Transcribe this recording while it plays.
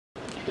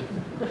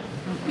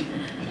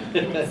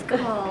And it's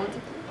called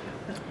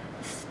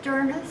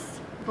Sternus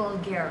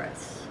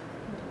Vulgaris.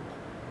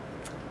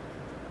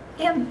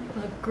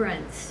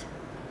 Immigrants,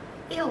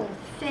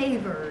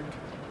 ill-favored,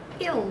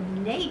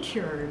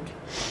 ill-natured,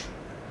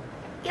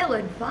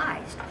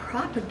 ill-advised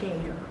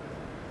propagator,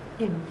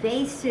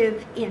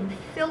 invasive,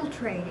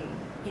 infiltrating,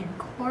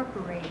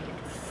 incorporated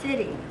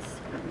cities,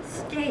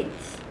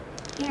 states,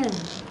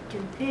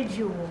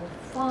 individual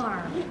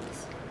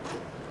farms,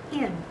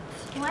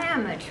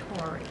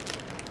 inflammatory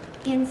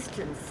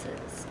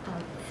instances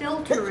of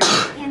filtering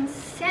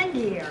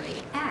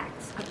incendiary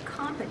acts of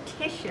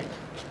competition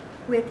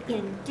with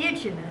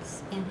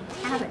indigenous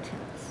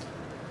inhabitants.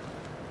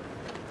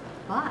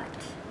 But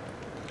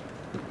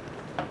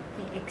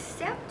they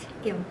accept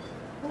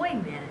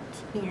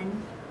employment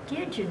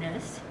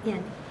indigenous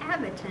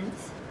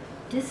inhabitants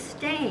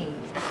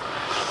disdain,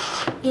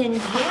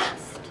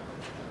 ingest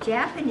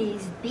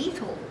Japanese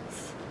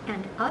beetles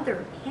and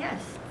other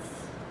pests,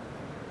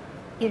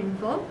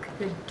 invoke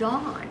the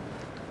dawn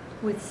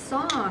with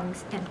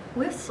songs and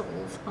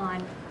whistles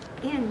on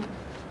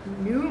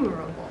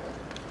innumerable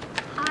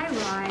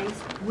high-rise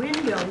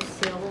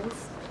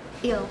windowsills,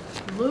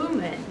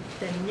 illumine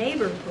the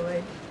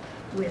neighborhood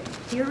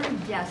with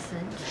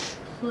iridescent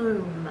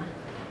plume.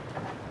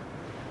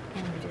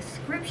 And the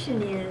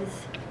description is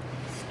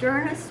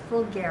Sternus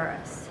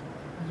vulgaris,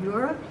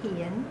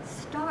 European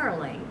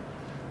starling,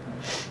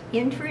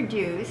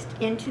 introduced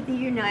into the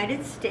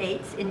United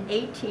States in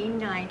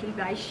 1890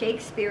 by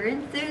Shakespeare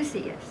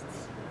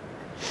enthusiasts.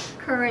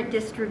 Current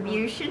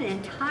distribution,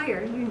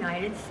 entire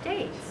United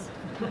States.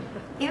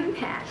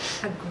 Impact,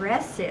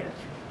 aggressive,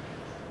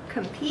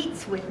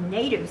 competes with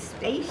native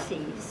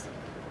species,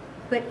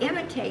 but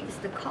imitates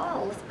the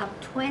calls of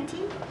 20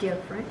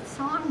 different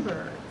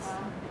songbirds.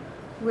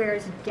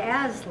 Wears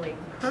dazzling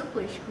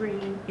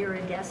purplish-green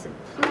iridescent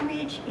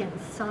plumage in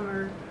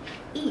summer,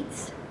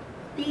 eats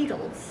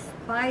beetles,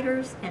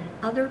 spiders, and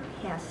other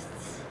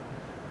pests,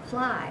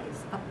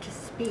 flies up to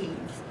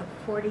speeds of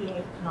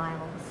 48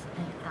 miles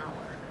an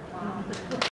hour.